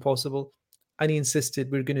almost impossible. And he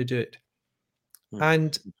insisted, we're going to do it.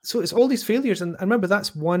 And so it's all these failures. And I remember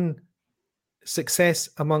that's one success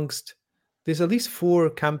amongst, there's at least 4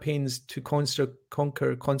 campaigns to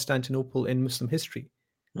conquer Constantinople in Muslim history.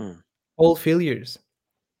 All failures.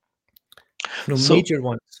 So- major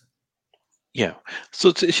ones. Yeah.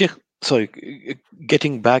 So, Sheikh, sorry,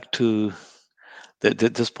 getting back to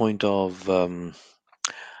this point of the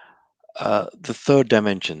third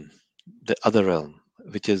dimension, the other realm,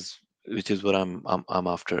 which is what I'm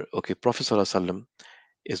after. Okay, Prophet Sallallahu Alaihi Wasallam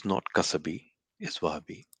is not Kasabi, is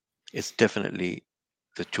Wahhabi. It's definitely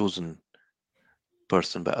the chosen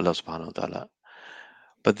person by Allah Subhanahu wa Taala.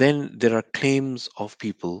 But then there are claims of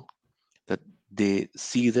people that they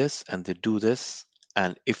see this and they do this,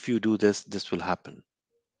 and if you do this, this will happen.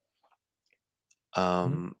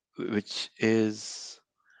 Which is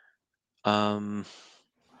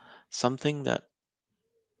something that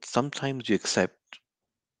sometimes you accept,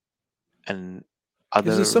 and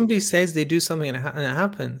Because other. if somebody says they do something and it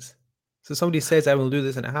happens. So somebody says, I will do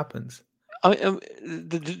this, and it happens. I mean,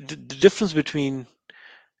 the difference between,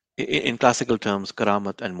 in classical terms,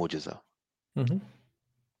 karamat and mujiza. I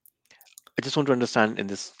just want to understand in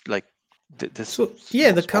this, like this. So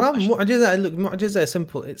yeah, the small karam question. mu'jiza. Look, mu'jiza is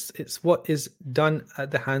simple. It's what is done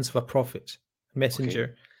at the hands of a prophet,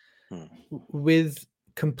 messenger, with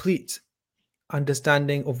complete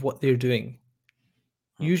understanding of what they're doing.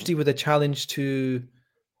 Usually with a challenge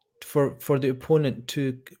for the opponent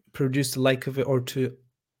to produce the like of it, or to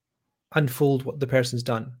unfold what the person's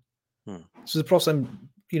done. So the Prophet,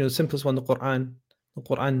 simplest one, the Quran. The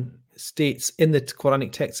Quran states in the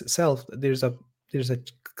Quranic text itself that there's a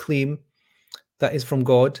claim that is from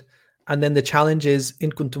God, and then the challenge is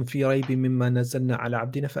in kuntum fi raybin mimma nazzalna ala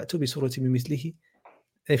abdina fa'tu bi suratin min mithlihi.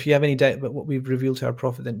 If you have any doubt about what we've revealed to our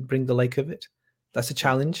prophet, then bring the like of it. That's a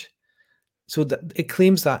challenge. So that it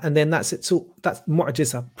claims that, and then that's it. So that's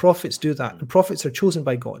mu'jiza. Prophets do that, and prophets are chosen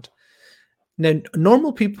by God. Now,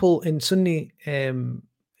 normal people in Sunni,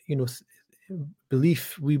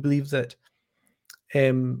 belief, we believe that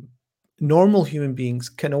normal human beings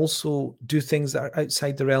can also do things that are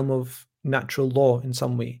outside the realm of natural law in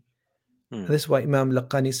some way. And this is why Imam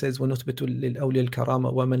Laqani says, وَنُثْبِتُ لِلْأَوْلِيَ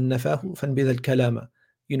الْكَرَامَ وَمَنْ نَفَاهُ فَانْبِذَ الْكَلَامَ.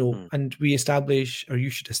 And we establish, or you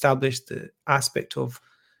should establish, the aspect of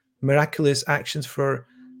miraculous actions for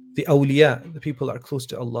the awliya, the people that are close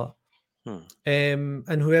to Allah. And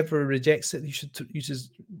whoever rejects it, you should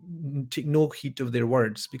take no heed of their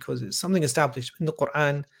words, because it's something established in the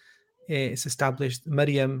Quran. It's established.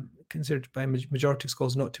 Maryam, considered by majority of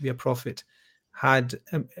scholars not to be a prophet, had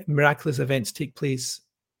miraculous events take place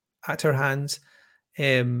at her hands.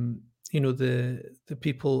 The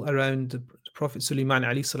people around the Prophet Sulaiman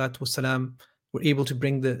alayhi salatu wasalam were able to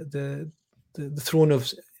bring the throne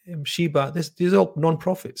of Sheba. These are all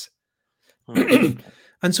non-prophets.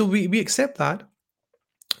 And so we accept that.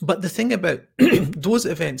 But the thing about those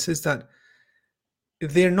events is that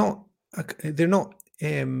they're not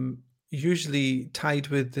usually tied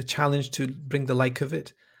with the challenge to bring the like of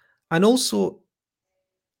it. And also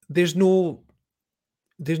there's no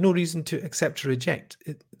reason to accept or reject.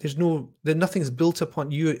 Nothing's built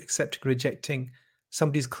upon you accepting or rejecting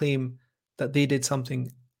somebody's claim that they did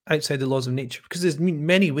something outside the laws of nature, because there's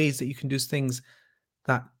many ways that you can do things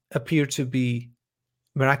that appear to be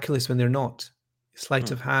miraculous when they're not.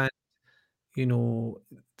 Sleight of hand,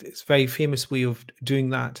 it's a very famous way of doing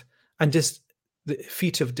that. And just the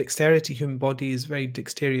feat of dexterity. Human body is very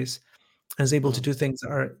dexterous and is able to do things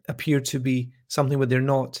that appear to be something when they're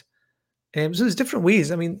not. So there's different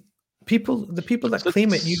ways. I mean, the people that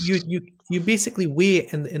claim it, you basically weigh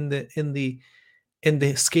in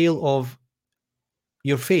the scale of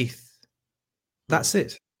your faith. That's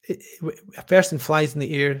it. A person flies in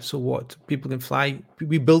the air, so what? People can fly.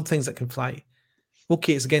 We build things that can fly.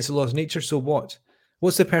 Okay, it's against the laws of nature, so what?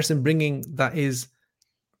 What's the person bringing that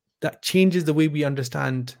changes the way we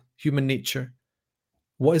understand human nature?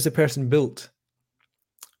 What is the person built?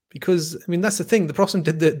 Because I mean, that's the thing. The Prophet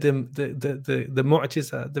did the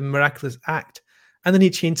mu'jiza, the miraculous act, and then he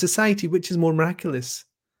changed society, which is more miraculous.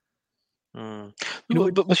 But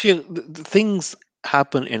the things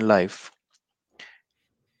happen in life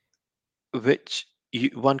which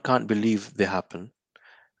one can't believe they happen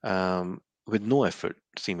with no effort,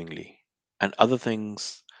 seemingly, and other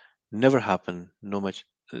things never happen. It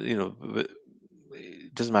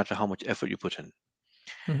doesn't matter how much effort you put in.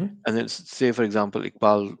 And then, say for example,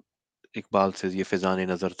 Iqbal says, "Ye fizan-e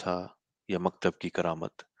nazar tha, ya maktab ki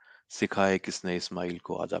karamat." सिखाए किसने इस्माइल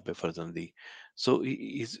को आदाब फर्जंदी. So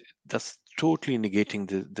that's totally negating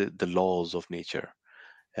the laws of nature.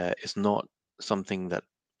 It's not something that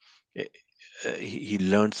uh, he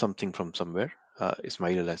learned something from somewhere.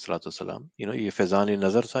 Ismail alayhi salatu wasalam, ये फैजान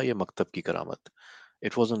नजर था, ये मकतब की करामत.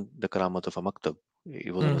 It wasn't the karamat of a maktab.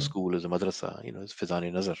 It wasn't a school, it was a madrasa. It's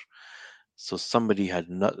fizan nazar. So somebody had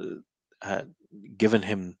given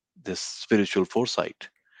him this spiritual foresight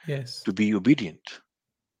Yes. to be obedient.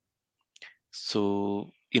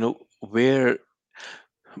 So where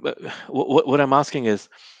what I'm asking is,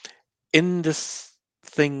 in this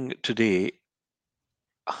thing today,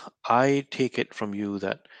 I take it from you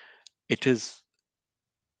that it is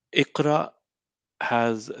Iqra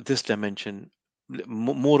has this dimension,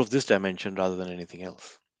 more of this dimension rather than anything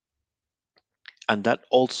else, and that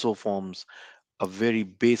also forms a very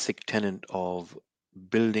basic tenet of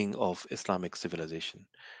building of Islamic civilization,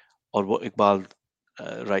 or what Iqbal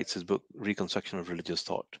writes his book Reconstruction of Religious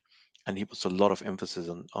Thought, and he puts a lot of emphasis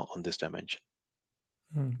on this dimension.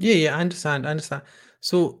 Yeah, I understand.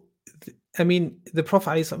 So, I mean, the Prophet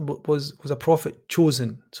ﷺ was a prophet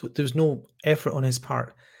chosen, so there was no effort on his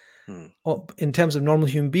part. In terms of normal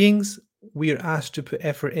human beings, we are asked to put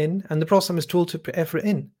effort in, and the Prophet ﷺ is told to put effort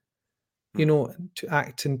in, to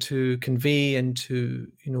act and to convey and to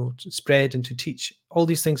to spread and to teach. All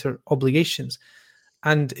these things are obligations,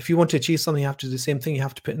 and if you want to achieve something, you have to do the same thing. You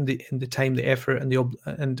have to put in the time, the effort,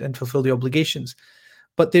 and and fulfill the obligations.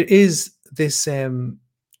 But there is this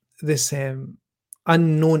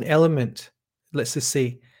unknown element, let's just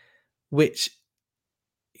say, which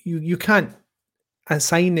you can't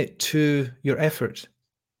assign it to your effort.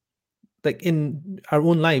 Like in our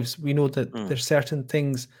own lives, we know that there's certain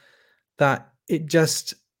things that it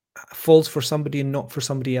just falls for somebody and not for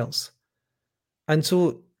somebody else. And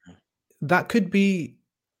so that could be,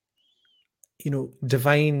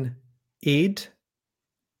 divine aid.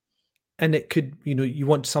 And it could, you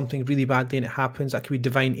want something really badly and it happens. That could be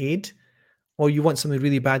divine aid. Or you want something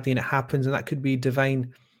really badly and it happens, and that could be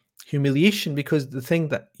divine humiliation, because the thing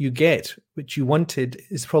that you get, which you wanted,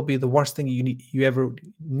 is probably the worst thing you ever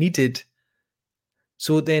needed.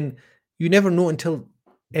 So then you never know until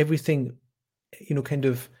everything, kind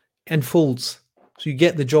of unfolds. So you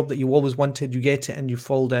get the job that you always wanted, you get it, and you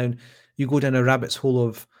fall down. You go down a rabbit's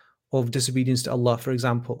hole of disobedience to Allah, for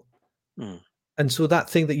example. And so that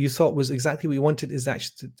thing that you thought was exactly what you wanted is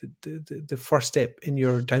actually the first step in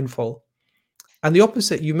your downfall. And the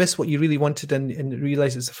opposite, you miss what you really wanted and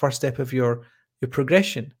realize it's the first step of your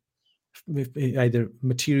progression, either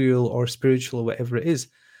material or spiritual or whatever it is.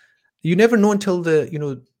 You never know until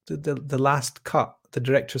the last cut, the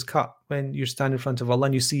director's cut, when you stand in front of Allah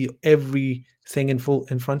and you see everything in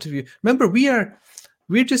front of you. Remember,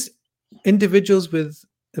 we're just individuals with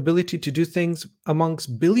ability to do things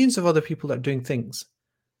amongst billions of other people that are doing things.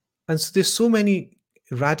 And so there's so many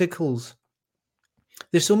radicals.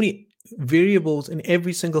 There's so many variables in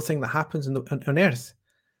every single thing that happens on Earth.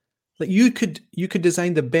 Like you could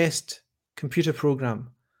design the best computer program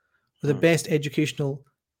or the best educational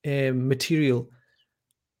material.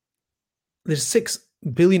 There's 6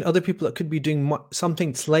 billion other people that could be doing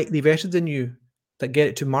something slightly better than you, that get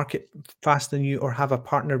it to market faster than you, or have a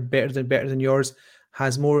partner better than yours,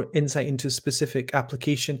 has more insight into specific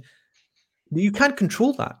application. You can't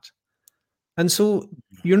control that. And so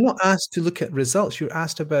you're not asked to look at results. You're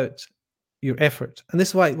asked about your effort. And this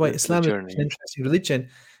is why Islam is an interesting religion,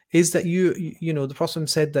 is that the Prophet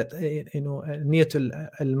said that niyatul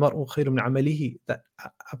al-mar'u khayrun min amalihi, that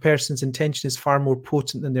a person's intention is far more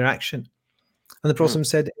potent than their action. And the Prophet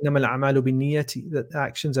said innamal a'malu binniyati, that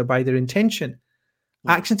actions are by their intention.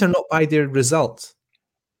 Actions are not by their results.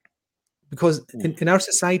 Because in our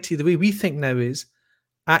society, the way we think now is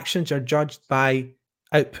actions are judged by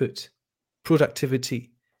output,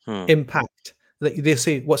 productivity, impact. Like they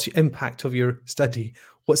say, what's the impact of your study?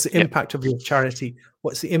 What's the impact of your charity?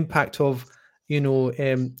 What's the impact of your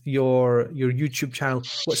YouTube channel?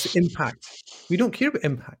 What's the impact? We don't care about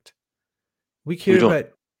impact. We care about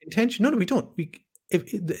intention. No, we don't.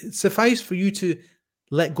 It suffice for you to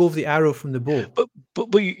let go of the arrow from the bow.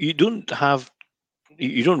 But you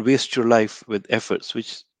don't waste your life with efforts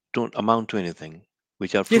which don't amount to anything,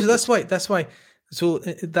 which are fruitless. So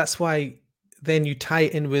that's why then you tie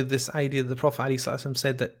it in with this idea that the Prophet ﷺ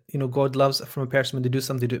said that God loves from a person when they do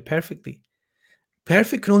something, they do it perfectly.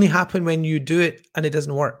 Perfect can only happen when you do it and it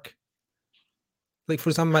doesn't work. Like for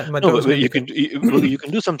example, my no, but you can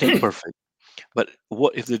do something perfect. But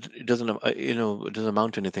what if it doesn't, it doesn't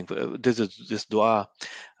amount to anything? There's this dua,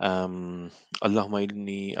 Allahumma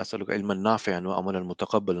inni as'aluka ilman nafi'an wa amalan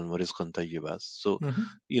mutaqabbalan wa rizqan tayyiba. So, Mhm.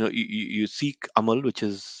 you seek amal which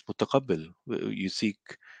is mutaqabbal. You seek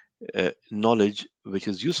knowledge which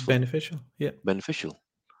is useful, Beneficial. Yeah. beneficial.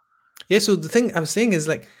 Yeah. So the thing I'm saying is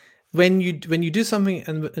like when you do something,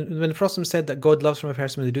 and when the Prophet said that God loves from a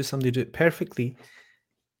person when they do something, they do it perfectly.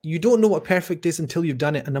 You don't know what perfect is until you've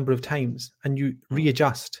done it a number of times and you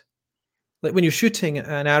readjust. Like when you're shooting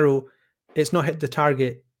an arrow, it's not hit the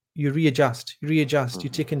target. You readjust. You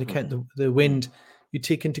take into account the wind. You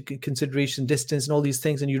take into consideration distance and all these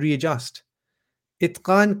things, and you readjust.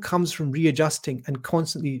 Itqan comes from readjusting and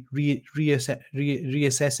constantly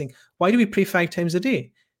reassessing. Why do we pray 5 times a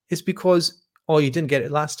day? It's because, oh, you didn't get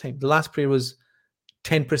it last time. The last prayer was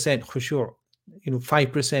 10% khushu',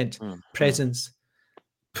 5% presence,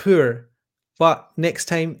 poor. But next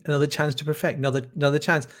time, another chance to perfect, another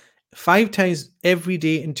chance. 5 times every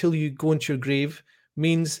day until you go into your grave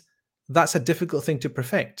means that's a difficult thing to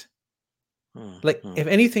perfect. Like if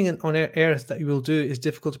anything on earth that you will do is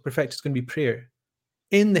difficult to perfect, it's going to be prayer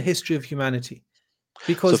in the history of humanity,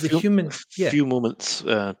 because So the human, few moments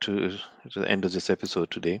to the end of this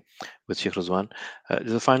episode today with Sheikh Razwan.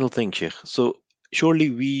 The final thing, Sheikh. So surely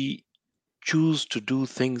we choose to do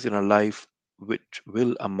things in our life which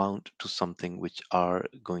will amount to something which are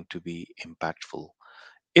going to be impactful.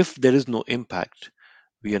 If there is no impact,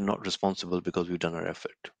 we are not responsible because we've done our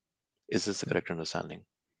effort. Is this the correct understanding?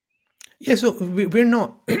 yeah. So we're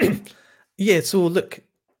not, yeah. So look,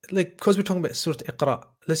 like because we're talking about Surah Iqra,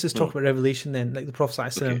 let's just talk about Revelation then. Like the Prophet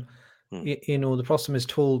Okay. ﷺ, the Prophet is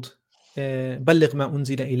told, بلغ ما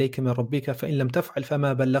أنزل إليك من ربك فإن لم تفعل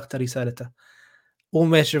فما بلغت رسالته. O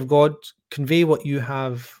Messenger of God, convey what you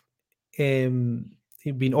have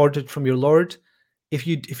been ordered from your Lord. If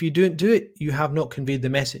you don't do it, you have not conveyed the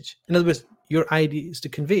message. In other words, your idea is to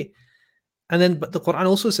convey. And then, but the Quran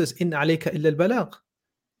also says, "In alayka illa al-balagh."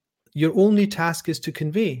 Your only task is to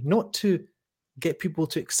convey, not to get people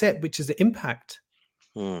to accept, which is the impact.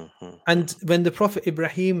 And when the Prophet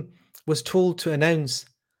Ibrahim was told to announce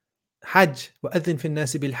Hajj, وَأَذِّن فِي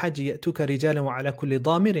النَّاسِ بِالْحَجِّ يَأْتُوكَ رِجَالًا وَعَلَى كُلِّ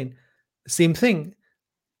ضَامِرٍ, same thing.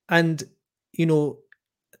 And, he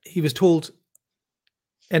was told,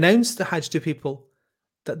 announce the Hajj to people,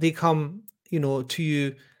 that they come, to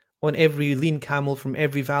you on every lean camel from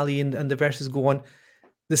every valley, and the verses go on.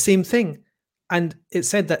 The same thing. And it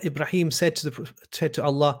said that Ibrahim said to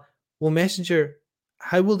Allah, "O Messenger,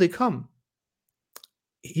 how will they come?"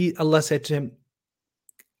 Allah said to him,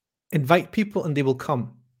 invite people and they will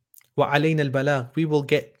come. وَعَلَيْنَا الْبَلَاغِ, we will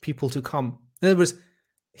get people to come. In other words,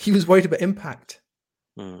 he was worried about impact.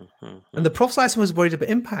 And the Prophet ﷺ was worried about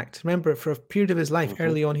impact. Remember, for a period of his life,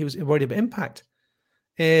 early on, he was worried about impact.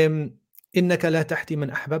 إِنَّكَ لَا تَهْدِي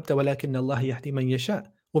مَنْ أَحْبَبْتَ وَلَكِنَّ اللَّهَ يَهْدِي مَنْ يَشَاءُ.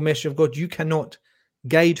 O Messenger of God, you cannot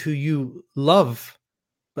guide who you love,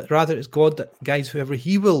 but rather it's God that guides whoever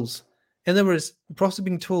he wills. In other words, the Prophet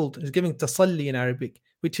being told is giving tasalli in Arabic,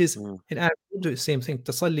 which is in Arabic we'll do the same thing.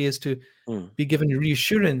 Tasalli is to be given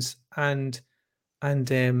reassurance and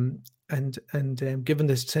given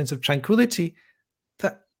this sense of tranquility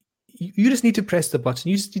that you just need to press the button.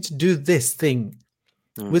 You just need to do this thing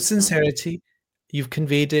with sincerity. You've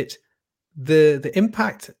conveyed it. The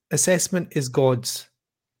impact assessment is God's.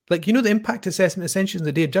 Like, the impact assessment essentially in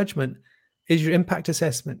the Day of Judgment is your impact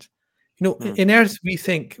assessment. In Earth, we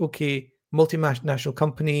think, okay, multinational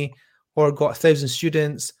company, or got 1,000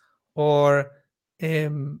 students, or, a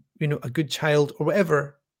good child, or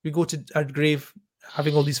whatever. We go to our grave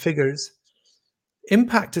having all these figures.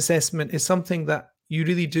 Impact assessment is something that you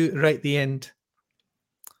really do right at the end.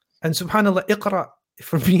 And subhanAllah, Iqra,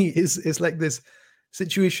 for me, is like this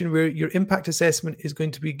situation where your impact assessment is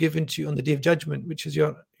going to be given to you on the Day of Judgment, which is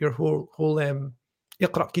your whole Iqra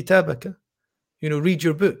kitabaka, read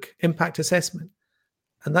your book, impact assessment.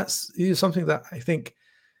 And that's something that I think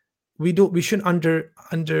we shouldn't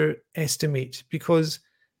underestimate, because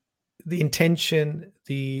the intention,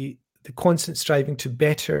 the constant striving to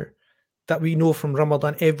better that we know from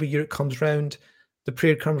Ramadan, every year it comes round, the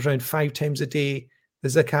prayer comes around 5 times a day, the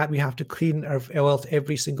zakat, we have to clean our wealth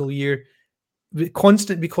every single year.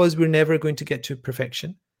 Constant, because we're never going to get to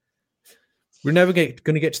perfection. We're never going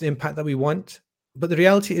to get to the impact that we want. But the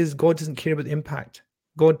reality is God doesn't care about the impact.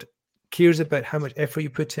 God cares about how much effort you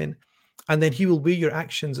put in, and then he will weigh your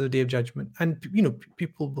actions on the Day of Judgment. And,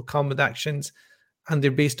 people will come with actions, and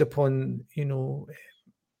they're based upon,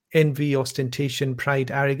 envy, ostentation,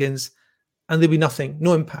 pride, arrogance, and there'll be nothing,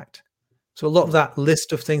 no impact. So a lot of that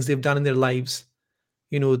list of things they've done in their lives,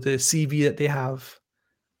 the CV that they have,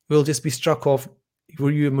 will just be struck off,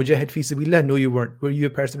 Were you a mujahid fi sabilillah? No, you weren't. Were you a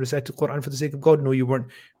person who recited the Quran for the sake of God? No, you weren't.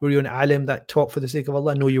 Were you an alim that taught for the sake of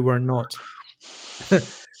Allah? No, you were not.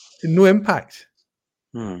 No impact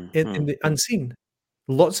in the unseen.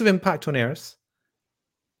 Lots of impact on earth,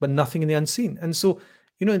 but nothing in the unseen. And so,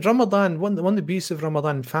 in Ramadan, one of the beauties of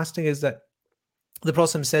Ramadan and fasting is that the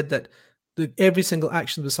Prophet said that every single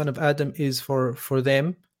action of the son of Adam is for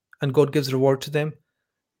them, and God gives reward to them.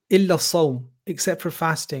 Illa sawm, except for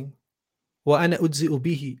fasting. Wa ana udzi'u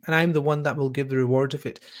bihi, and I'm the one that will give the reward of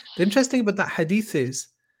it. The interesting about that hadith is,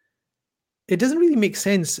 it doesn't really make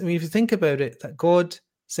sense. I mean, if you think about it, that God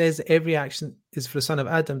says that every action is for the son of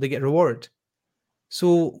Adam, they get reward.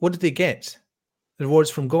 So what did they get? The reward's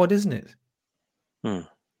from God, isn't it?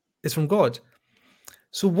 It's from God.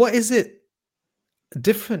 So what is it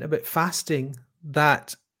different about fasting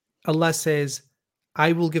that Allah says,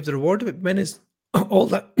 I will give the reward of it, when is all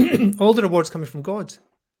the rewards coming from God?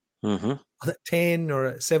 That 10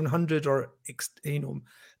 or 700 or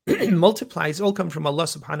multiplies, all come from Allah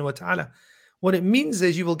subhanahu wa ta'ala. What it means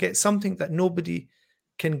is you will get something that nobody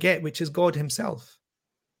can get, which is God himself.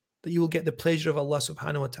 That you will get the pleasure of Allah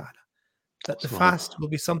subhanahu wa ta'ala. That the fast will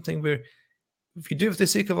be something where, if you do it for the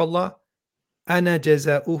sake of Allah, ana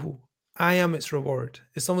jaza'uhu, I am its reward.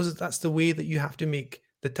 It's almost that's the way that you have to make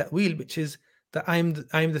the ta'wil, which is that I'm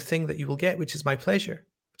the thing that you will get, which is my pleasure,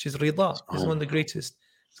 which is rida. Is one of the greatest.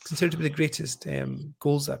 It's considered to be the greatest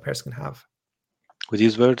goals that a person can have. With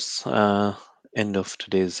these words, end of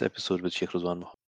today's episode with Sheikh Rizwan.